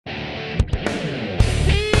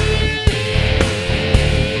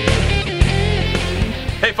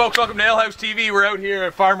folks, welcome to Ale House TV. We're out here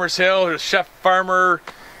at Farmer's Hill. There's chef farmer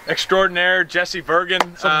extraordinaire Jesse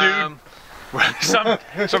Bergen. Some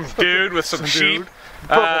dude with some sheep. Dude.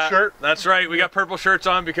 Purple shirt. That's right, we got purple shirts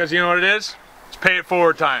on because you know what it is? It's pay it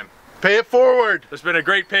forward time. Pay it forward. There's been a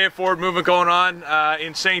great pay it forward movement going on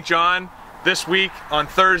in St. John. This week on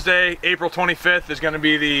Thursday, April 25th, is going to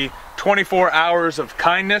be the 24 hours of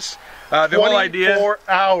kindness. The whole idea, 24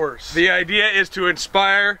 hours. The idea is to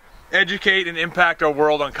inspire, educate, and impact our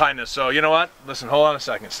world on kindness. So you know what? Listen, hold on a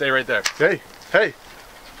second. Stay right there. Hey.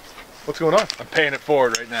 What's going on? I'm paying it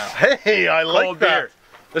forward right now. Hey, I like Cold that. beer.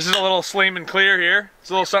 This is a little Slim and Clear here. It's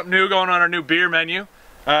a little something new going on our new beer menu.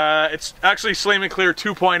 It's actually Slim and Clear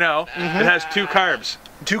 2.0. It has 2 carbs.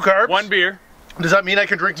 2 carbs? 1 beer. Does that mean I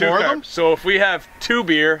can drink 2 more carbs. of them? So if we have 2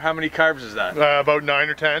 beer, how many carbs is that? About 9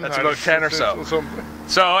 or 10. That's about 10 or so.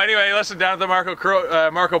 So anyway, listen, down at the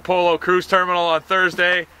Marco Polo Cruise Terminal on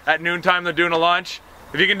Thursday at noontime, they're doing a launch.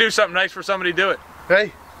 If you can do something nice for somebody, do it.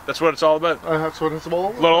 Hey. That's what it's all about. That's what it's all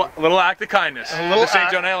about. Little act of kindness. A little the St.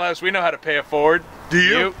 John Ale House, we know how to pay it forward. Do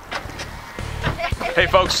you? Hey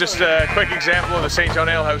folks, just a quick example of the St. John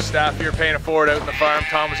Ale House staff here paying it forward out in the farm.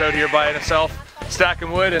 Tom was out here by himself,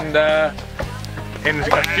 stacking wood, and in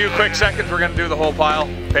a few quick seconds we're going to do the whole pile,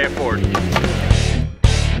 pay it forward.